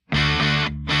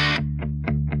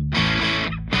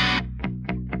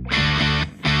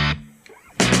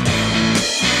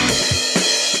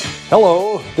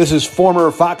Hello, this is former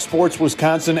Fox Sports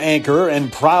Wisconsin anchor and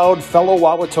proud fellow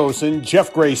Wauwatosan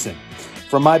Jeff Grayson.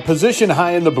 From my position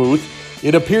high in the booth,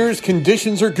 it appears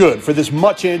conditions are good for this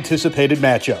much-anticipated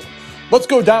matchup. Let's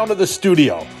go down to the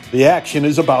studio. The action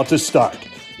is about to start.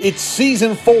 It's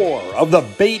Season 4 of the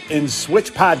Bait and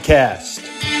Switch podcast.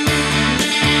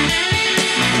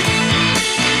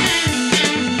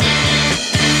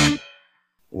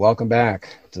 Welcome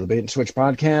back to the Bait and Switch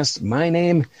podcast. My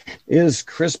name is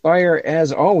Chris Beyer,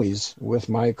 as always, with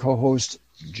my co-host,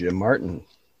 Jim Martin.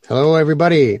 Hello,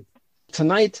 everybody.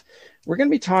 Tonight, we're going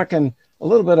to be talking a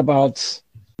little bit about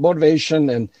motivation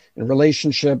and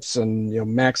relationships and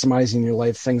maximizing your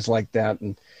life, things like that.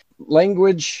 And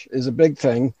language is a big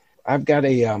thing. I've got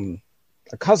a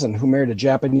cousin who married a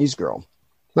Japanese girl.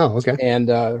 Oh, okay. And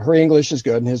her English is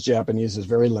good and his Japanese is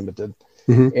very limited.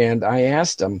 Mm-hmm. And I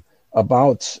asked him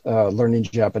about learning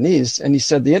Japanese. And he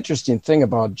said the interesting thing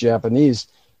about Japanese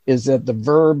is that the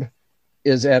verb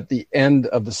is at the end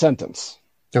of the sentence.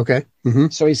 Okay. Mm-hmm.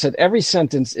 So he said every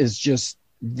sentence is just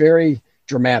very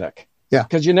dramatic. Yeah.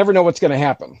 Because you never know what's going to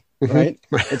happen, right?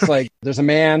 Mm-hmm. It's like there's a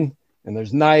man and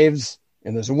there's knives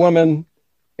and there's a woman,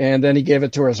 and then he gave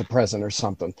it to her as a present or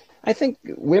something. I think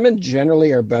women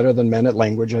generally are better than men at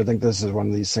language. I think this is one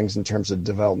of these things in terms of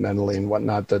developmentally and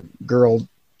whatnot, that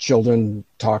children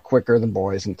talk quicker than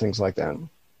boys and things like that.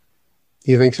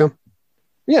 You think so?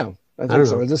 Yeah, I think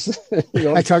so. This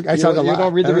I talk a lot. You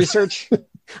don't read the research?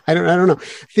 I don't know.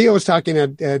 Theo was talking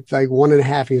at like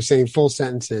 1.5. He was saying full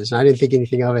sentences. And I didn't think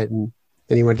anything of it. And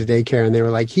then he went to daycare and they were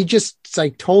like, he just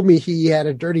told me he had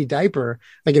a dirty diaper,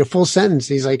 like in a full sentence.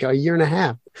 He's like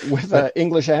 1.5 years. With an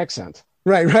English accent.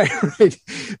 Right.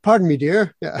 Pardon me,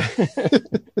 dear. Yeah.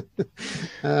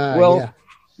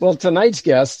 Well, tonight's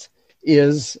guest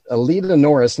is Alita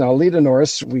Norris. Now, Alita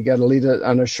Norris, we got Alita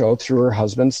on our show through her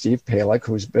husband, Steve Palek,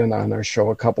 who's been on our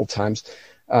show a couple times.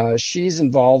 She's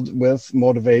involved with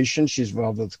motivation. She's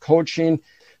involved with coaching.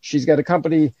 She's got a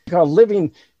company called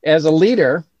Living as a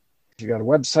Leader. She's got a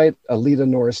website,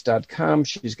 alitanorris.com.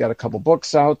 She's got a couple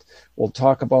books out. We'll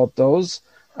talk about those.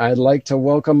 I'd like to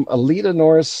welcome Alita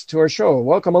Norris to our show.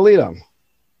 Welcome, Alita.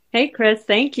 Hey, Chris.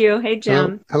 Thank you. Hey,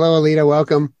 Jim. Hello, Alita.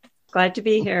 Welcome. Glad to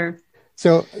be here.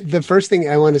 So the first thing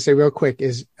I want to say real quick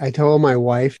is I told my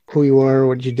wife who you were,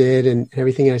 what you did, and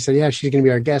everything. And I said, yeah, she's going to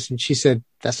be our guest. And she said,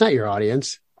 that's not your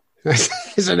audience. I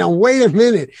said, now, wait a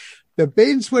minute. The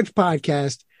Bait and Switch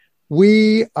podcast,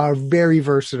 we are very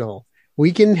versatile.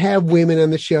 We can have women on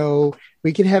the show.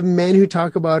 We can have men who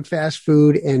talk about fast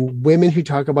food and women who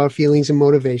talk about feelings and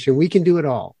motivation. We can do it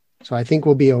all. So I think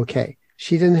we'll be okay.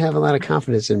 She didn't have a lot of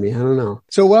confidence in me. I don't know.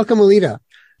 So welcome, Alita.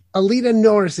 Alita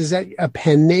Norris, is that a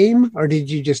pen name or did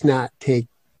you just not take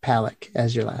Palek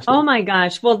as your last name? Oh my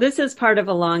gosh. Well, this is part of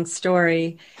a long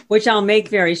story, which I'll make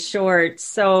very short.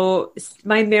 So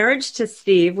my marriage to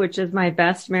Steve, which is my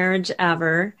best marriage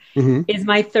ever, is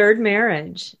my third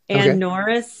marriage. And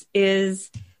Norris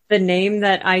is the name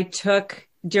that I took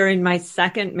during my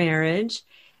second marriage.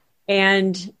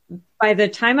 And by the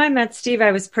time I met Steve,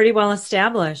 I was pretty well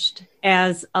established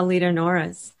as Alita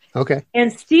Norris. Okay.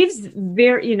 And Steve's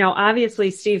very, obviously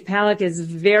Steve Palek is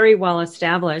very well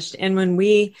established. And when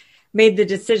we made the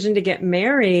decision to get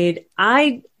married,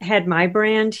 I had my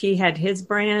brand, he had his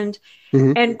brand.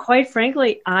 Mm-hmm. And quite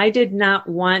frankly, I did not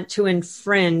want to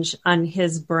infringe on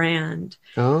his brand.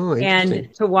 Oh, interesting.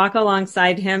 And to walk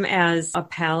alongside him as a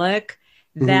Palek,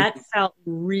 that felt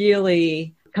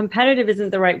really competitive isn't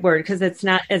the right word because it's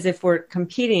not as if we're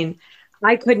competing.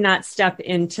 I could not step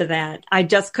into that. I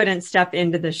just couldn't step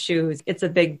into the shoes. It's a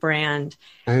big brand.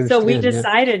 So we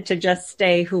decided to just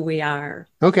stay who we are.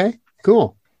 Okay,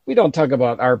 cool. We don't talk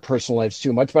about our personal lives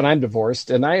too much, but I'm divorced.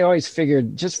 And I always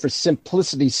figured just for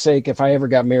simplicity's sake, if I ever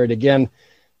got married again,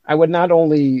 I would not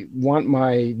only want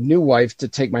my new wife to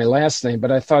take my last name,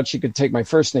 but I thought she could take my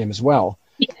first name as well.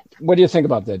 What do you think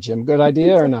about that, Jim? Good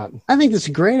idea or not? I think that's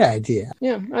a great idea.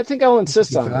 Yeah, I think I'll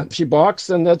insist on it. If she balks,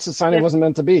 then that's a sign it wasn't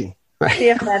meant to be. Right. See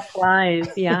if that flies.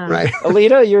 Yeah. Right.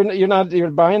 Alita, you're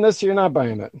buying this. You're not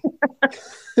buying it.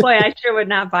 Boy, I sure would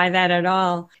not buy that at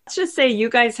all. Let's just say you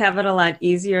guys have it a lot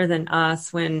easier than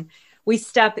us when we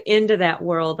step into that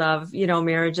world of,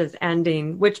 marriages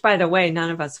ending, which by the way, none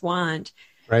of us want.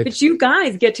 Right. But you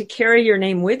guys get to carry your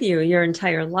name with you your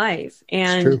entire life.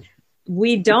 And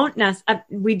we don't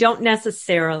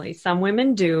necessarily. Some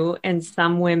women do, and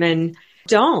some women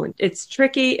don't. It's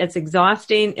tricky. It's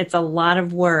exhausting. It's a lot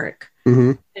of work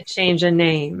to change a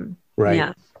name. Right.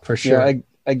 Yeah. For sure. Yeah,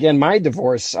 again, my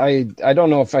divorce, I don't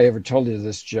know if I ever told you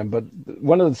this, Jim, but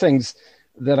one of the things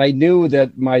that I knew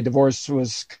that my divorce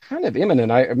was kind of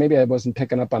imminent. Maybe I wasn't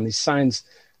picking up on these signs.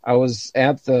 I was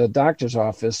at the doctor's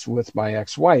office with my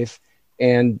ex-wife,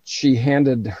 and she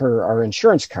handed her our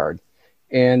insurance card.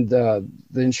 And the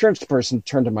insurance person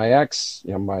turned to my ex,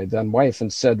 my then wife,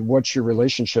 and said, "What's your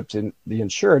relationship to the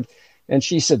insured?" And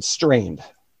she said, "Strained."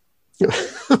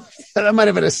 That might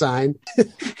have been a sign.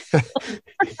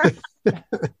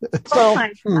 So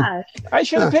I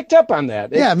should have picked up on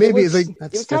that. Maybe it was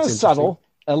kind of subtle.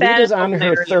 Alita's on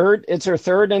her third. It's her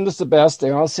third, and it's the best.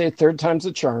 They all say third time's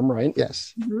the charm, right?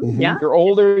 Yes. Mm-hmm. Yeah. You're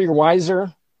older, you're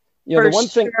wiser. For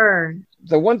sure.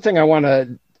 The one thing I want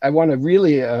to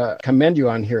really commend you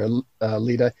on here,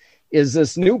 Alita, is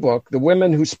this new book, The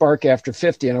Women Who Spark After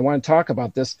 50. And I want to talk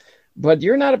about this, but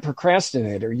you're not a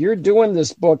procrastinator. You're doing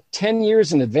this book 10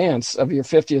 years in advance of your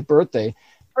 50th birthday.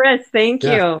 Chris, thank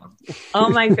you. Oh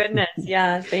my goodness.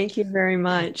 Yeah. Thank you very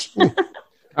much.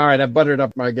 All right. I've buttered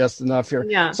up my guest enough here.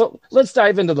 Yeah. So let's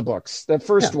dive into the books. The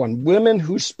first one, Women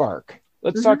Who Spark.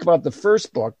 Let's talk about the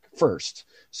first book first.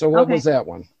 So what was that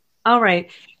one? All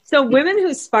right. So Women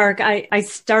Who Spark, I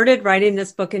started writing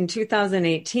this book in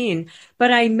 2018,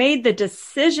 but I made the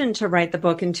decision to write the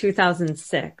book in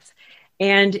 2006.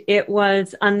 And it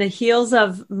was on the heels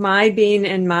of my being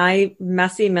in my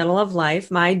messy middle of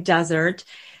life, my desert.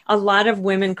 A lot of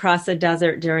women cross a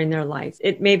desert during their life.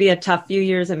 It may be a tough few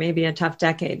years, it may be a tough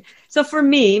decade. So for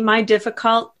me, my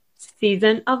difficult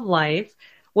season of life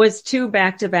was 2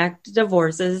 back-to-back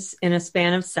divorces in a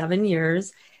span of 7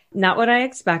 years. Not what I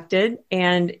expected.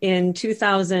 And in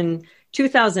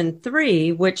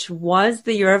 2003, which was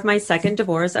the year of my second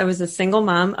divorce, I was a single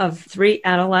mom of 3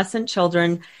 adolescent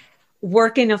children,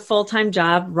 working a full-time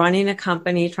job, running a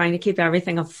company, trying to keep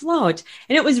everything afloat.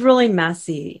 And it was really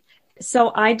messy.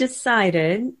 So I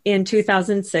decided in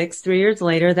 2006, 3 years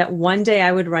later, that one day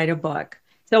I would write a book.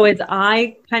 So as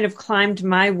I kind of climbed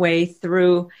my way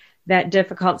through that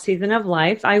difficult season of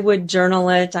life, I would journal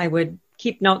it. I would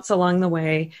keep notes along the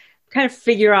way, kind of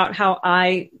figure out how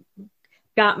I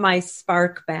got my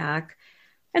spark back.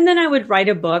 And then I would write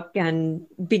a book and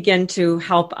begin to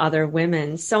help other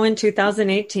women. So in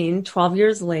 2018, 12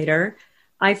 years later,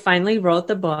 I finally wrote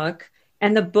the book.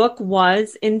 And the book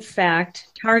was, in fact,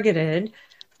 targeted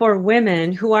for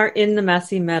women who are in the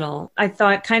messy middle. I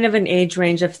thought kind of an age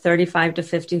range of 35 to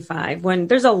 55, when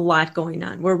there's a lot going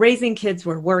on. We're raising kids,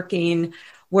 we're working,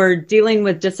 we're dealing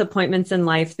with disappointments in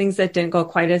life, things that didn't go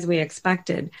quite as we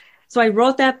expected. So I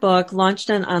wrote that book, launched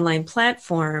an online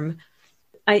platform.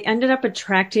 I ended up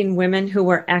attracting women who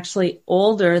were actually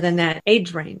older than that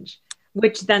age range,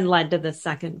 which then led to the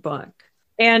second book.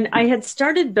 And I had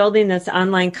started building this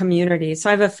online community. So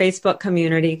I have a Facebook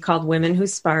community called Women Who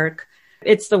Spark.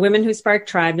 It's the Women Who Spark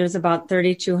Tribe. There's about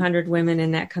 3,200 women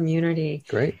in that community.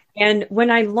 Great. And when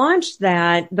I launched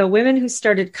that, the women who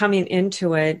started coming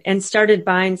into it and started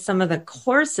buying some of the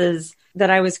courses that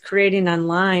I was creating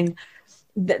online,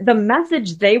 the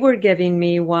message they were giving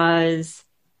me was,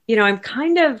 I'm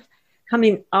kind of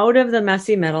coming out of the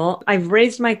messy middle. I've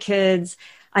raised my kids.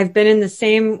 I've been in the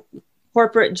same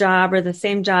corporate job or the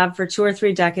same job for 2 or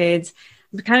 3 decades.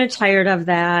 I'm kind of tired of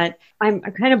that. I'm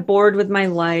kind of bored with my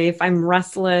life. I'm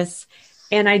restless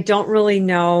and I don't really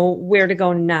know where to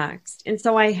go next. And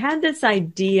so I had this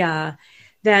idea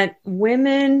that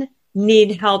women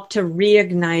need help to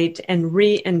reignite and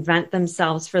reinvent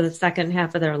themselves for the second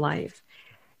half of their life.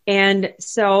 And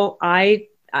so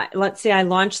let's say I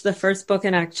launched the first book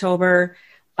in October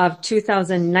of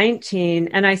 2019,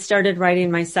 and I started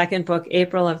writing my second book,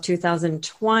 April of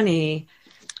 2020,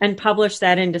 and published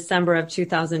that in December of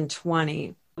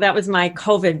 2020. That was my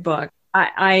COVID book.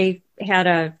 I had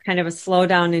a kind of a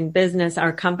slowdown in business.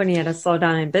 Our company had a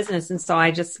slowdown in business. And so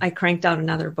I cranked out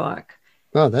another book.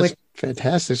 Oh, that's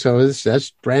fantastic. So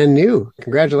that's brand new.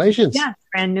 Congratulations. Yeah,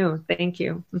 brand new. Thank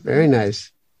you. Very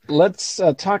nice. Let's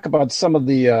talk about some of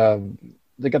the,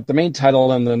 they got the main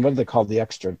title and then what do they call the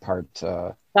extra part?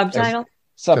 Subtitle?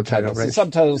 Subtitles. Right. The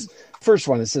subtitles. First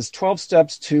one, it says 12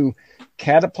 steps to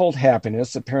catapult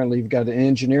happiness. Apparently you've got an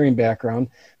engineering background.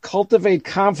 Cultivate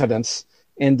confidence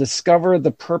and discover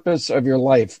the purpose of your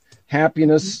life.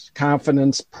 Happiness,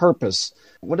 confidence, purpose.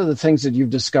 What are the things that you've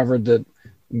discovered that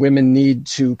women need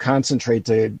to concentrate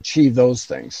to achieve those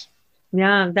things?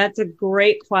 Yeah, that's a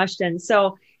great question.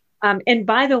 So, and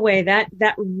by the way,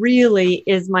 that really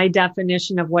is my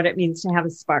definition of what it means to have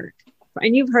a spark.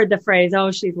 And you've heard the phrase,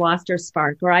 "Oh, she's lost her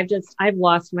spark," or I've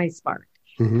lost my spark.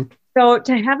 Mm-hmm. So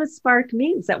to have a spark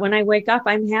means that when I wake up,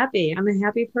 I'm happy. I'm a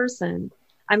happy person.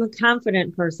 I'm a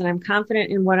confident person. I'm confident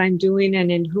in what I'm doing and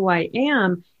in who I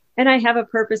am. And I have a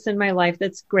purpose in my life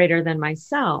that's greater than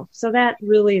myself. So that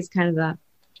really is kind of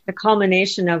the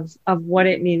culmination of what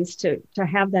it means to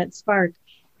have that spark.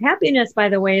 Happiness, by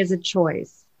the way, is a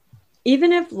choice.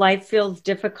 even if life feels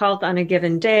difficult on a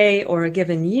given day or a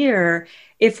given year,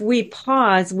 if we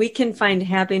pause, we can find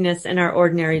happiness in our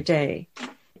ordinary day.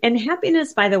 And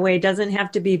happiness, by the way, doesn't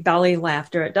have to be belly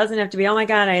laughter. It doesn't have to be, oh my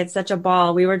God, I had such a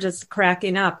ball. We were just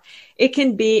cracking up. It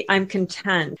can be, I'm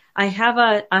content. I have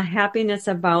a happiness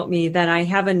about me that I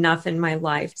have enough in my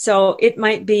life. So it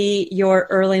might be your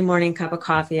early morning cup of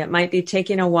coffee. It might be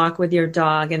taking a walk with your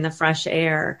dog in the fresh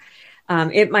air.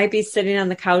 It might be sitting on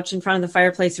the couch in front of the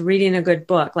fireplace, reading a good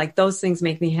book. Like those things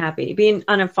make me happy. Being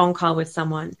on a phone call with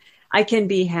someone, I can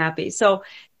be happy. So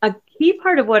a key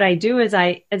part of what I do is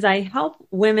I help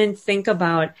women think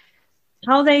about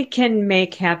how they can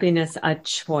make happiness a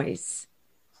choice.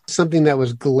 Something that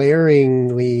was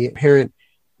glaringly apparent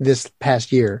this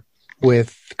past year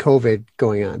with COVID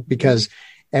going on, because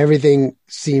everything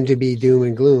seemed to be doom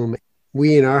and gloom.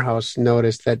 We in our house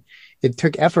noticed that it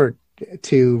took effort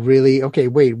to really, okay,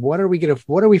 wait, what are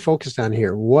we focused on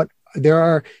here? There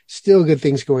are still good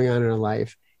things going on in our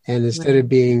life. And instead of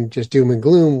being just doom and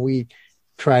gloom, we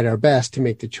tried our best to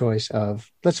make the choice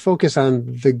of let's focus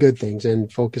on the good things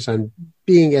and focus on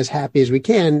being as happy as we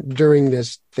can during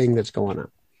this thing that's going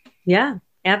on. Yeah,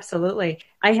 absolutely.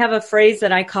 I have a phrase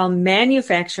that I call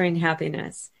manufacturing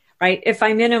happiness, right? If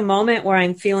I'm in a moment where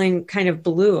I'm feeling kind of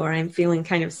blue or I'm feeling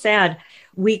kind of sad,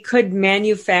 we could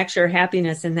manufacture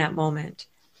happiness in that moment,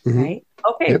 right?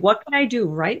 Okay, yep. What can I do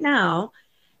right now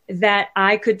that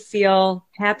I could feel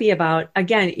happy about?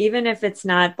 Again, even if it's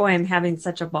not, boy, I'm having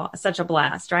such a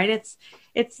blast, right?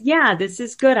 It's yeah, this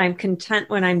is good. I'm content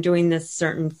when I'm doing this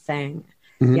certain thing.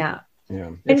 Mm-hmm. Yeah.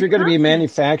 If you're going to be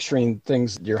manufacturing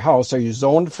things at your house, are you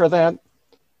zoned for that?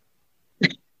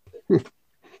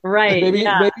 Right. Maybe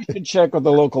you should check with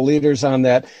the local leaders on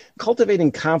that.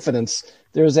 Cultivating confidence.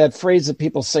 There's that phrase that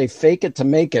people say, fake it to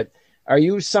make it. Are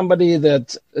you somebody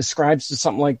that ascribes to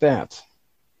something like that?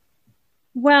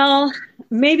 Well,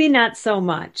 maybe not so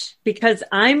much, because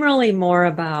I'm really more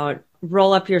about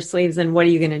roll up your sleeves and what are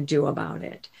you going to do about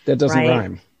it? That doesn't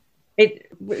rhyme.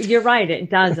 You're right. It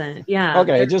doesn't. Yeah.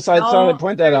 Okay. I thought I'd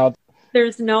point that out.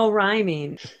 There's no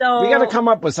rhyming. So we got to come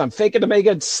up with something. Fake it to make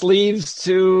it, sleeves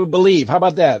to believe. How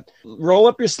about that? Roll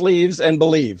up your sleeves and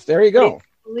believe. There you go.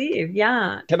 Believe.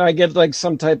 Yeah. Can I get like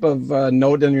some type of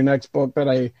note in your next book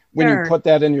that when you put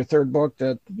that in your third book,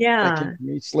 that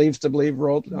sleeves to believe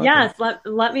rolled? Okay. Yes.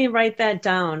 Let me write that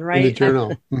down. Right. In the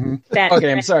journal.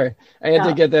 Okay. I'm sorry. I had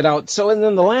to get that out. So, and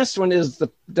then the last one is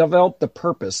develop the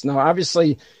purpose. Now,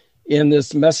 obviously in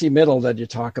this messy middle that you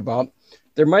talk about,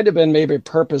 there might have been maybe a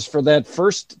purpose for that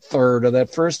first third or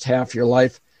that first half of your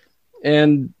life.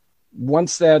 And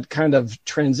once that kind of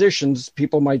transitions,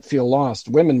 people might feel lost.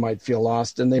 Women might feel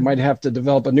lost, and they might have to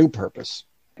develop a new purpose.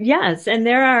 Yes. And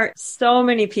there are so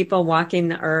many people walking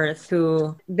the earth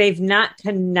who they've not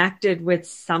connected with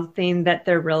something that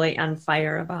they're really on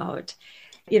fire about.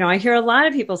 I hear a lot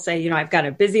of people say, I've got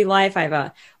a busy life. I have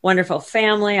a wonderful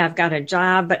family. I've got a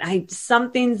job, but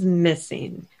something's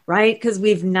missing, right? Because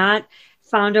we've not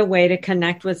found a way to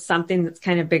connect with something that's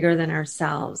kind of bigger than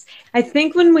ourselves. I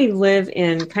think when we live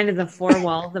in kind of the four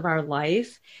walls of our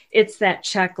life, it's that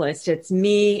checklist. It's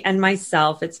me and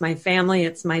myself. It's my family.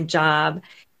 It's my job,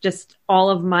 just all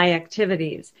of my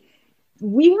activities.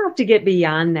 We have to get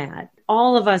beyond that.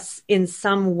 All of us in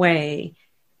some way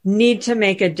need to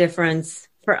make a difference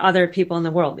for other people in the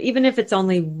world, even if it's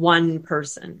only one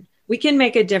person. We can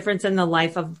make a difference in the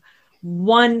life of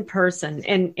one person,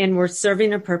 and we're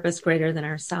serving a purpose greater than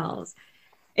ourselves.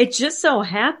 It just so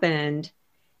happened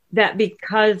that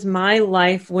because my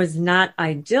life was not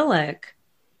idyllic,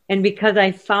 and because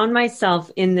I found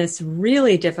myself in this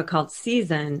really difficult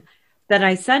season, that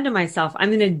I said to myself, I'm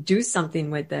going to do something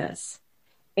with this.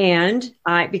 And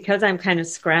because I'm kind of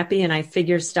scrappy and I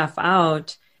figure stuff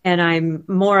out, and I'm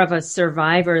more of a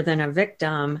survivor than a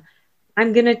victim,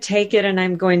 I'm going to take it and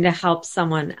I'm going to help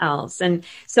someone else. And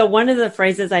so one of the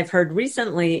phrases I've heard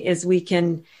recently is we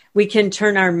can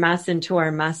turn our mess into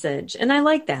our message. And I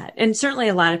like that. And certainly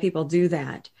a lot of people do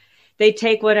that. They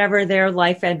take whatever their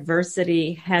life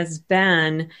adversity has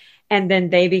been, and then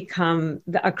they become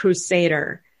a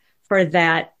crusader for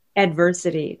that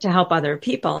adversity to help other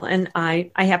people. And I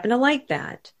happen to like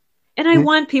that. And I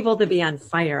want people to be on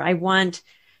fire.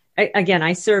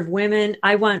 I serve women.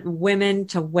 I want women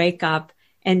to wake up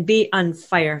and be on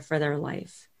fire for their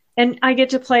life. And I get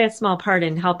to play a small part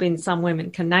in helping some women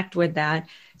connect with that.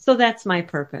 So that's my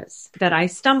purpose that I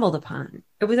stumbled upon.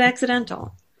 It was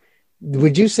accidental.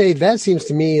 Would you say that seems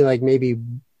to me like maybe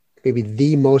one of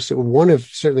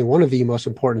the most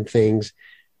important things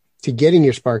to getting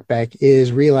your spark back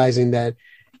is realizing that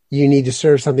you need to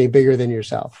serve something bigger than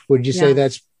yourself? Would you say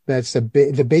that's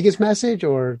the biggest message,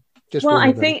 or Well,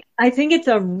 I think it's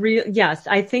a real, yes,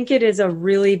 I think it is a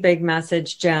really big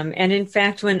message, Jim. And in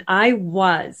fact, so if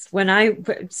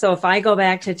I go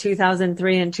back to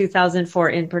 2003 and 2004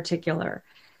 in particular,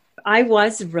 I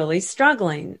was really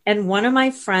struggling. And one of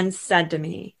my friends said to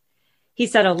me, he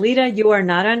said, Alita, you are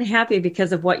not unhappy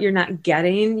because of what you're not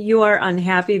getting. You are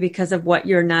unhappy because of what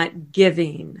you're not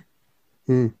giving.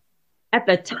 At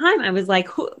the time, I was like,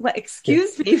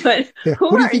 excuse me, but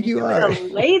who are you to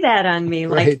lay that on me?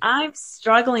 Like, right. I'm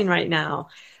struggling right now.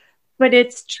 But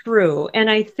it's true.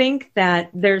 And I think that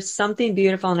there's something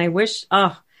beautiful. And I wish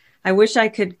I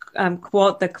could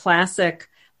quote the classic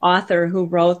author who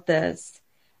wrote this.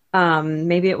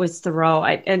 Maybe it was Thoreau.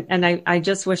 I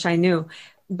just wish I knew.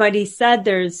 But he said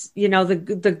there's,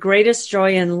 the greatest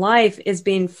joy in life is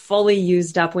being fully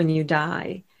used up when you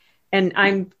die. And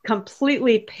I'm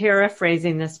completely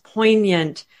paraphrasing this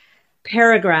poignant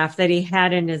paragraph that he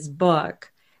had in his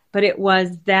book. But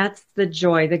that's the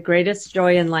joy. The greatest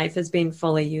joy in life is being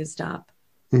fully used up.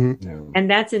 Mm-hmm. Yeah.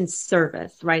 And that's in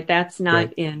service, right? That's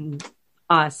not in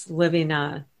us living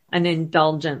an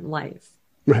indulgent life.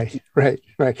 Right.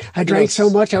 I drank so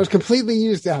much, I was completely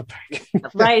used up.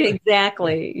 Right,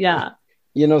 exactly. Yeah.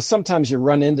 Sometimes you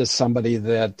run into somebody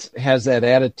that has that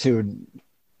attitude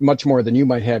much more than you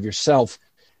might have yourself.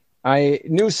 I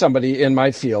knew somebody in my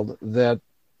field that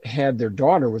had their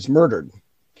daughter was murdered.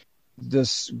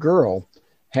 This girl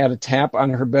had a tap on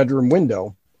her bedroom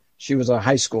window. She was a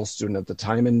high school student at the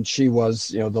time, and she was,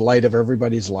 the light of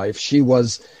everybody's life. She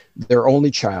was their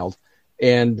only child,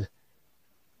 and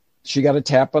she got a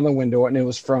tap on the window, and it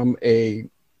was from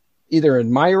either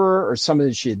admirer or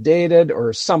somebody she had dated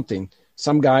or something,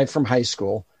 some guy from high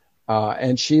school.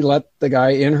 And she let the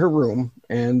guy in her room,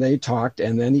 and they talked,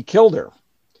 and then he killed her.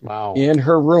 Wow. In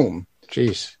her room.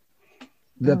 Jeez.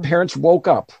 The parents woke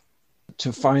up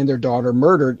to find their daughter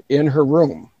murdered in her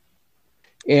room.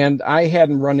 And I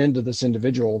hadn't run into this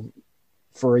individual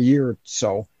for a year or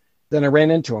so. Then I ran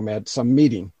into him at some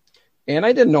meeting. And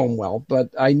I didn't know him well, but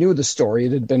I knew the story.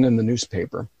 It had been in the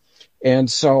newspaper. And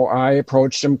so I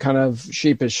approached him kind of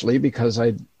sheepishly because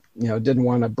I didn't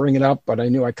want to bring it up, but I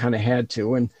knew I kind of had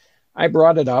to. And I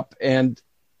brought it up, and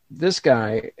this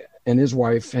guy and his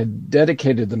wife had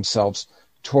dedicated themselves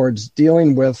towards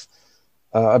dealing with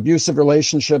abusive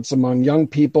relationships among young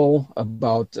people,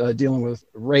 about dealing with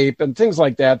rape and things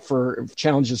like that, for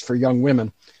challenges for young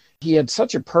women. He had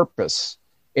such a purpose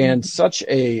and such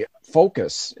a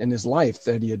focus in his life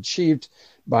that he achieved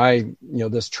by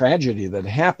this tragedy that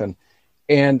happened.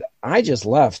 And I just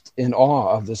left in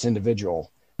awe of this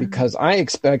individual, because I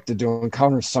expected to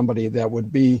encounter somebody that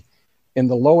would be in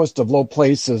the lowest of low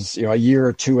places, a year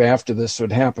or two after this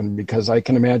would happen, because I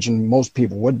can imagine most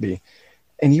people would be.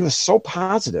 And he was so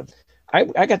positive. I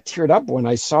got teared up when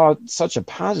I saw such a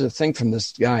positive thing from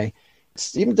this guy.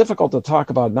 It's even difficult to talk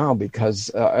about now, because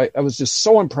I was just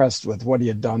so impressed with what he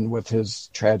had done with his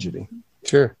tragedy.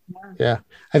 Sure. Yeah.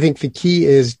 I think the key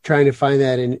is trying to find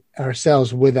that in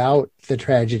ourselves without the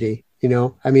tragedy,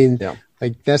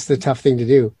 like that's the tough thing to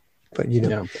do. But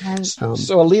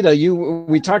so Alita,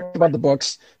 we talked about the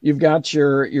books. You've got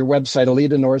your website,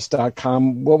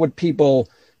 alitanorris.com. What would people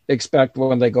expect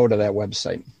when they go to that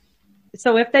website?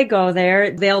 So if they go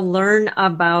there, they'll learn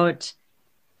about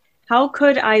how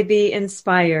could I be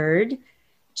inspired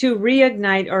to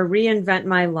reignite or reinvent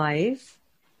my life,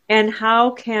 and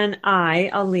how can I,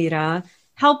 Alita,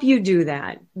 help you do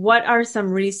that? What are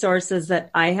some resources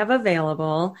that I have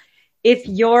available if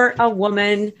you're a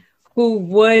woman who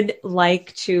would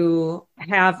like to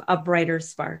have a brighter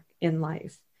spark in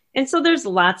life? And so there's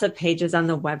lots of pages on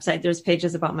the website. There's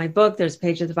pages about my book. There's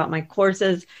pages about my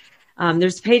courses.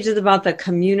 There's pages about the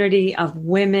community of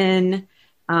women.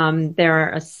 There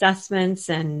are assessments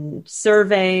and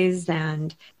surveys,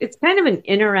 and it's kind of an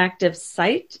interactive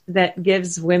site that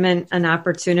gives women an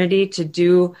opportunity to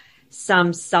do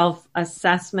some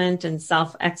self-assessment and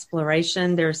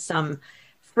self-exploration. There's some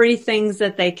free things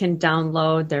that they can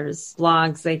download. There's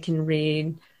blogs they can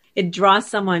read. It draws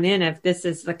someone in if this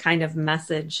is the kind of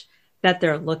message that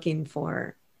they're looking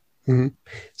for. Mm-hmm.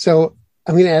 So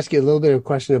I'm going to ask you a little bit of a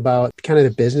question about kind of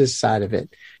the business side of it.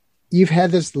 You've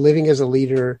had this Living as a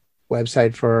Leader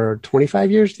website for 25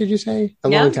 years, did you say? A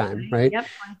long time, right? Yep.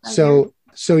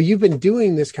 So you've been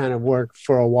doing this kind of work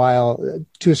for a while,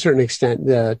 to a certain extent,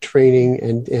 the training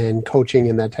and coaching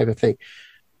and that type of thing.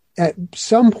 At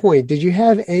some point, did you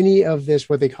have any of this,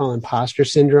 what they call imposter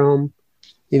syndrome?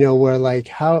 Where like,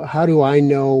 how do I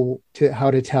know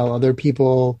how to tell other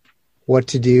people what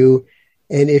to do?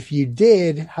 And if you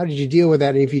did, how did you deal with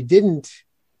that? And if you didn't,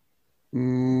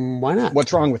 Why not?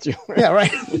 What's wrong with you? Yeah,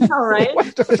 right. All right.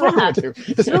 What's wrong with you?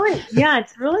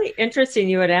 It's really interesting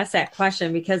you would ask that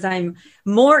question because I'm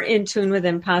more in tune with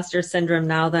imposter syndrome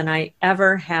now than I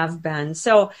ever have been.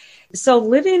 So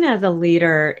living as a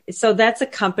leader, so that's a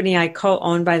company I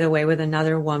co-own, by the way, with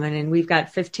another woman, and we've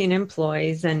got 15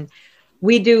 employees, and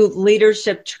we do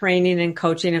leadership training and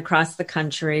coaching across the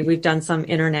country. We've done some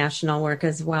international work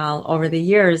as well over the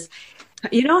years.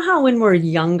 You know how when we're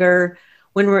younger,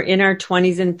 when we're in our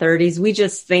 20s and 30s, we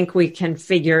just think we can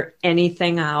figure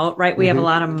anything out, right? We have a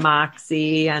lot of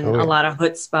moxie and a lot of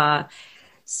chutzpah.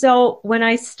 So when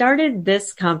I started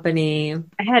this company,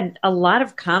 I had a lot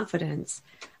of confidence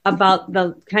about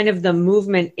the kind of the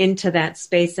movement into that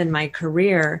space in my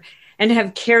career and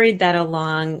have carried that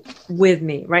along with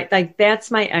me, right? Like that's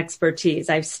my expertise.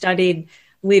 I've studied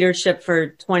leadership for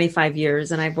 25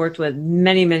 years and I've worked with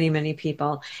many, many, many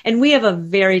people. And we have a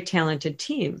very talented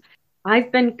team.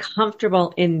 I've been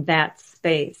comfortable in that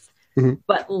space,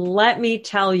 but let me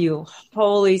tell you,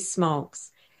 holy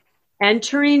smokes,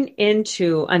 entering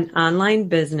into an online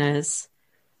business,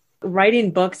 writing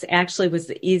books actually was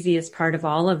the easiest part of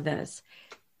all of this.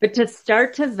 But to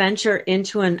start to venture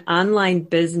into an online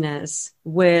business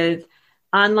with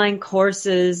online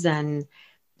courses and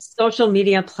social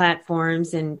media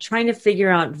platforms and trying to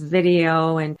figure out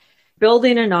video and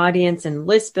building an audience and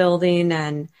list building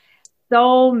and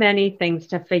so many things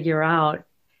to figure out.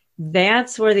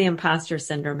 That's where the imposter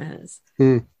syndrome is.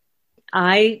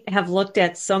 I have looked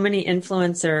at so many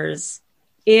influencers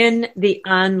in the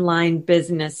online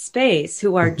business space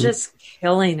who are just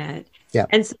killing it. Yeah.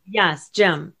 And so, yes,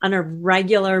 Jim, on a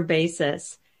regular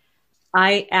basis,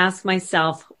 I ask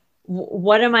myself,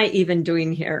 what am I even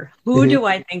doing here? Who do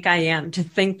I think I am to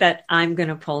think that I'm going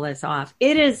to pull this off?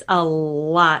 It is a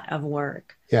lot of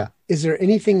work. Yeah. Is there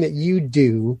anything that you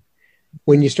do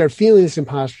when you start feeling this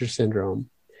imposter syndrome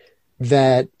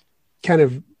that kind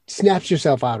of snaps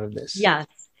yourself out of this?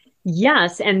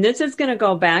 Yes. And this is going to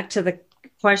go back to the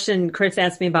question Chris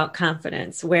asked me about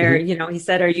confidence, where, he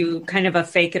said, are you kind of a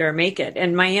fake it or make it?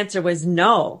 And my answer was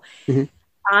no.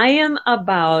 I am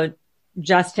about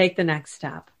just take the next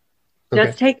step.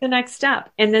 Just take the next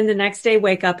step. And then the next day,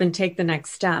 wake up and take the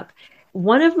next step.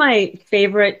 One of my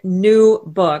favorite new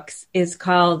books is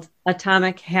called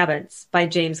Atomic Habits by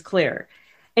James Clear.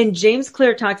 And James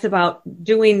Clear talks about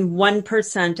doing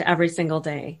 1% every single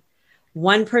day,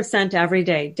 1% every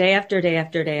day, day after day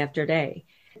after day after day.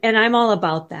 And I'm all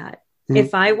about that.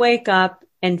 If I wake up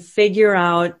and figure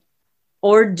out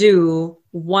or do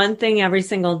one thing every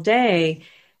single day,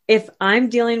 if I'm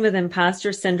dealing with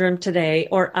imposter syndrome today,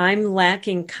 or I'm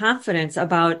lacking confidence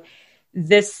about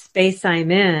this space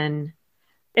I'm in,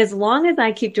 as long as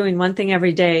I keep doing one thing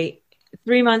every day,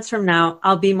 3 months from now,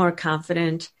 I'll be more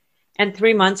confident. And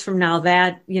 3 months from now,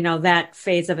 that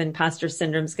phase of imposter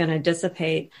syndrome is going to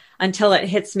dissipate until it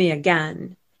hits me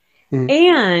again.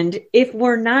 And if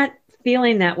we're not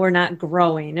feeling that, we're not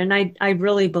growing. And I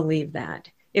really believe that.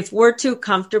 If we're too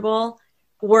comfortable,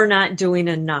 we're not doing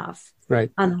enough. Right.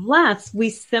 Unless we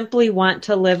simply want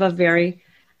to live a very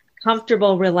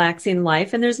comfortable, relaxing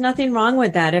life. And there's nothing wrong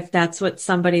with that if that's what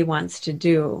somebody wants to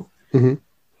do.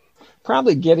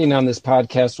 Probably getting on this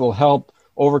podcast will help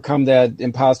overcome that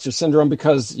imposter syndrome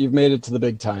because you've made it to the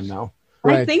big time now.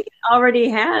 Right. I think it already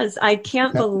has. I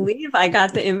can't believe I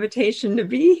got the invitation to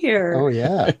be here. Oh,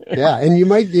 yeah. Yeah. And you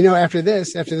might, after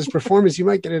this performance, you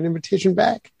might get an invitation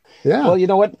back. Yeah. Well, you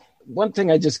know what? One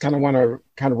thing I just kind of want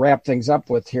to wrap things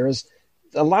up with here is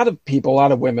a lot of people, a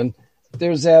lot of women,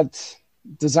 there's that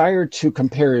desire to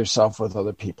compare yourself with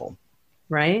other people.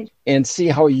 Right. And see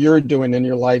how you're doing in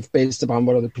your life based upon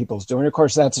what other people's doing. Of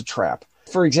course, that's a trap.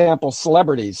 For example,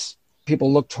 celebrities.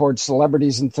 People look towards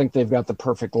celebrities and think they've got the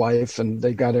perfect life and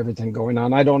they've got everything going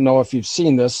on. I don't know if you've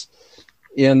seen this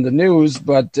in the news,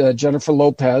 but Jennifer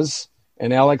Lopez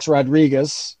and Alex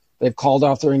Rodriguez, they've called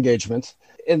off their engagement.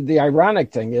 And the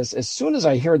ironic thing is, as soon as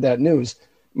I heard that news,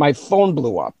 my phone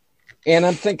blew up. And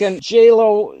I'm thinking,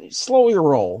 J-Lo, slow your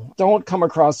roll. Don't come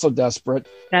across so desperate.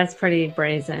 That's pretty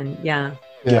brazen. Yeah.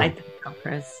 I think so,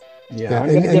 Chris. Yeah. I'm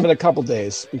going to give it a couple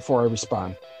days before I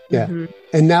respond. Yeah.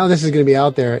 And now this is going to be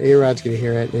out there. A-Rod's going to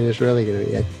hear it, and it's really going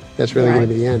to be it. That's really going to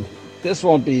be the end. This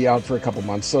won't be out for a couple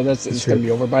months, so it's going to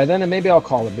be over by then, and maybe I'll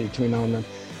call it between now and then.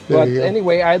 But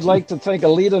anyway, I'd like to thank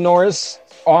Aleta Norris,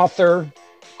 author,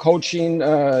 coaching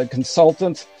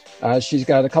consultant. She's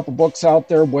got a couple books out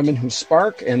there, Women Who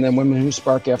Spark, and then Women Who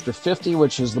Spark After 50,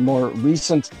 which is the more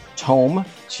recent tome.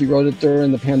 She wrote it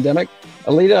during the pandemic.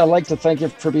 Aleta, I'd like to thank you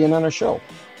for being on our show.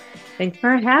 Thanks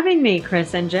for having me,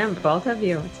 Chris and Jim, both of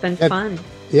you. It's been fun.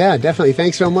 Yeah, definitely.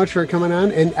 Thanks so much for coming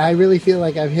on. And I really feel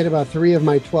like I've hit about 3 of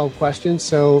my 12 questions.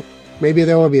 So maybe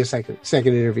there will be a second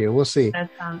interview. We'll see. That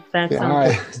sounds All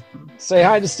right. Say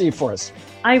hi to Steve for us.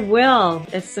 I will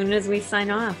as soon as we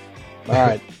sign off. All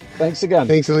right. Thanks again.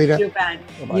 Thanks, Alita. You bet.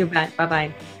 Bye-bye. You bet.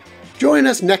 Bye-bye. Join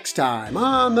us next time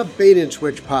on the Bait and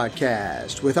Switch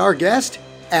podcast with our guest,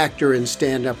 actor and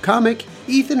stand-up comic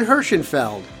Ethan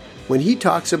Hirschenfeld, when he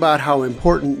talks about how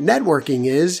important networking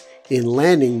is in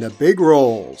landing the big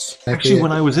roles. Actually,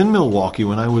 when I was in Milwaukee,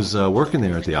 when I was working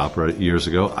there at the Opera years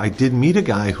ago, I did meet a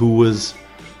guy who was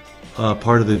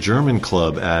part of the German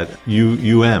club at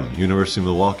University of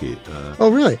Milwaukee.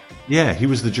 Oh, really? Yeah, he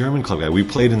was the German club guy. We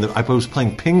played I was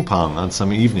playing ping pong on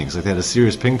some evenings. Like, they had a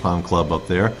serious ping pong club up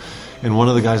there, and one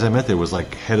of the guys I met there was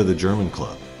like head of the German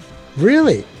club.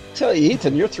 Really? Tell you,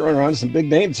 Ethan, you're throwing around some big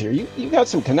names here. You got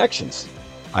some connections.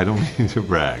 I don't mean to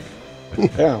brag.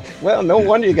 Yeah. Well, no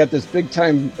wonder you got this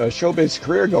big-time showbiz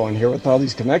career going here with all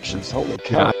these connections. Holy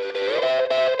cow.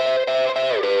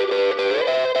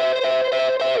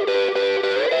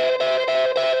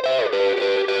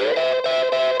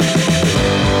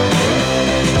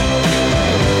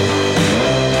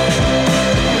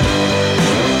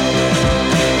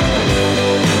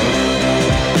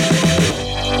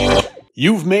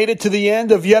 You've made it to the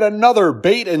end of yet another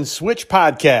Bait and Switch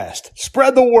podcast.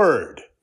 Spread the word.